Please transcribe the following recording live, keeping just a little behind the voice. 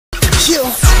kill.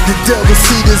 The devil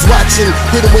seed is watching,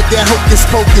 hit him with that hocus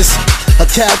pocus. A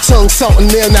cow tongue, salt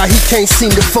and nail, now he can't seem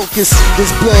to focus.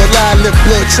 This bloodline left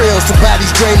blood trails, the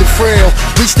body's draining frail.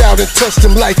 Reached out and touched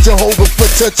him like Jehovah for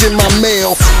touching my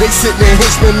mail. They sitting there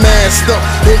henchmen masked up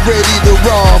and ready to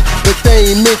rob, but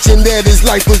they ain't mentioned that his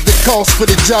life was the cost for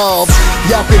the job.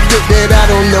 Y'all can think that I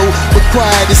don't know, but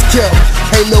quiet is kept.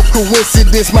 Ain't no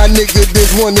coincidence, my nigga,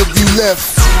 there's one of you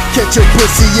left. Catch your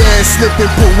pussy ass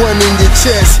slipping, put one in your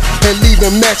chest, and leave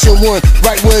him matching one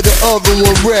right where the other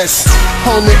one rests.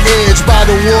 On the edge, by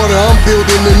the water, I'm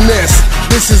building a nest.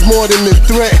 This is more than a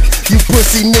threat. You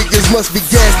pussy niggas must be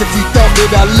gassed if you thought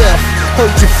that I left.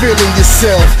 Hurt you feeling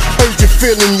yourself, hurt you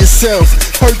feeling yourself,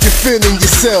 hurt you feeling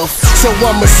yourself. So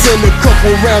I'ma send a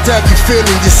couple rounds, have you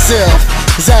feeling yourself.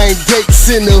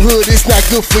 Ziongates in the hood, it's not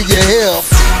good for your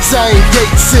health.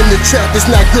 Ziongates in the trap, it's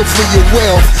not good for your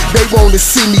wealth. They wanna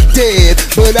see me dead,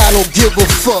 but I don't give a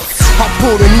fuck. I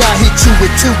pull the knot, hit you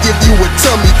with two, give you a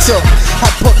tummy tuck. I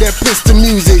pump that pistol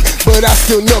music, but I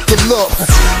still knuckle up.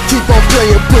 Keep on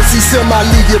playing pussy, I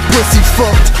leave your pussy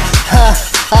fucked.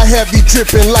 I have you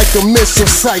dripping like a menstrual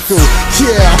cycle.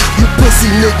 Yeah, you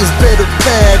pussy niggas better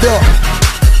pad up.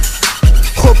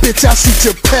 Oh bitch, I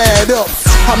shoot your pad up.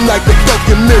 I'm like a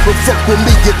broken mirror, fuck with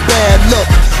me, get bad luck.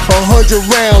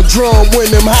 100-round drum when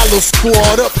them hollow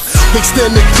squad up.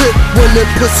 Extend the clip when them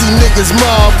pussy niggas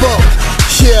mob up.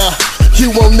 Yeah, you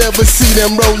won't never see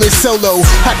them rolling solo.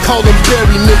 I call them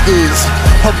berry niggas,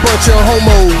 a bunch of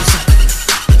homos.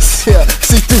 Yeah,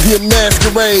 see through your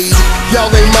masquerade. Y'all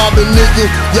ain't mobbing nigga,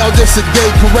 y'all just a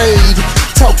gay parade.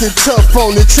 Talking tough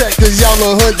on the track cause y'all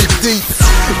 100 deep.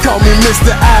 Call me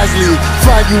Mr. Isley,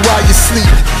 find you while you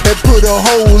sleep, and put a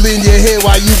hole in your head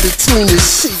while you between the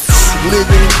sheets,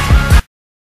 nigga.